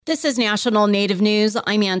This is National Native News.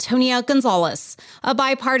 I'm Antonia Gonzalez. A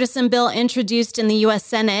bipartisan bill introduced in the U.S.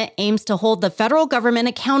 Senate aims to hold the federal government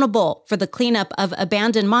accountable for the cleanup of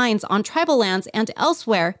abandoned mines on tribal lands and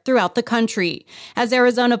elsewhere throughout the country. As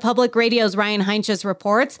Arizona Public Radio's Ryan Heinches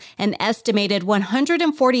reports, an estimated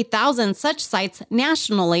 140,000 such sites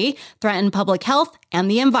nationally threaten public health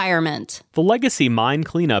and the environment. The Legacy Mine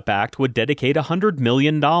Cleanup Act would dedicate $100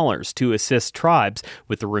 million to assist tribes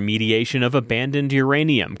with the remediation of abandoned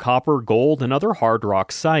uranium, copper, gold, and other hard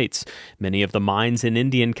rock sites. Many of the mines in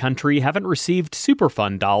Indian country haven't received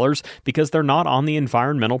Superfund dollars because they're not on the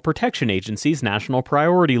Environmental Protection Agency's national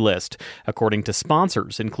priority list. According to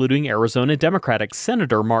sponsors, including Arizona Democratic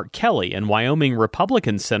Senator Mark Kelly and Wyoming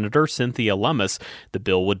Republican Senator Cynthia Lummis, the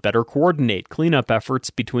bill would better coordinate cleanup efforts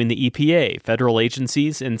between the EPA, federal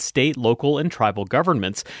agencies, and state, local, and tribal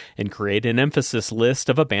governments, and create an emphasis list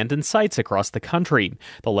of abandoned sites across the country.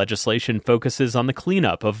 The legislation focuses on the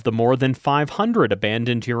cleanup of the more than 500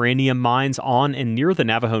 abandoned uranium mines on and near the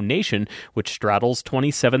Navajo Nation, which straddles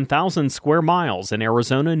 27,000 square miles in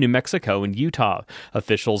Arizona, New Mexico, and Utah.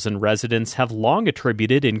 Officials and residents have long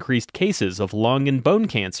attributed increased cases of lung and bone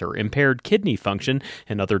cancer, impaired kidney function,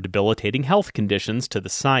 and other debilitating health conditions to the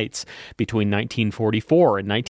sites. Between 1944 and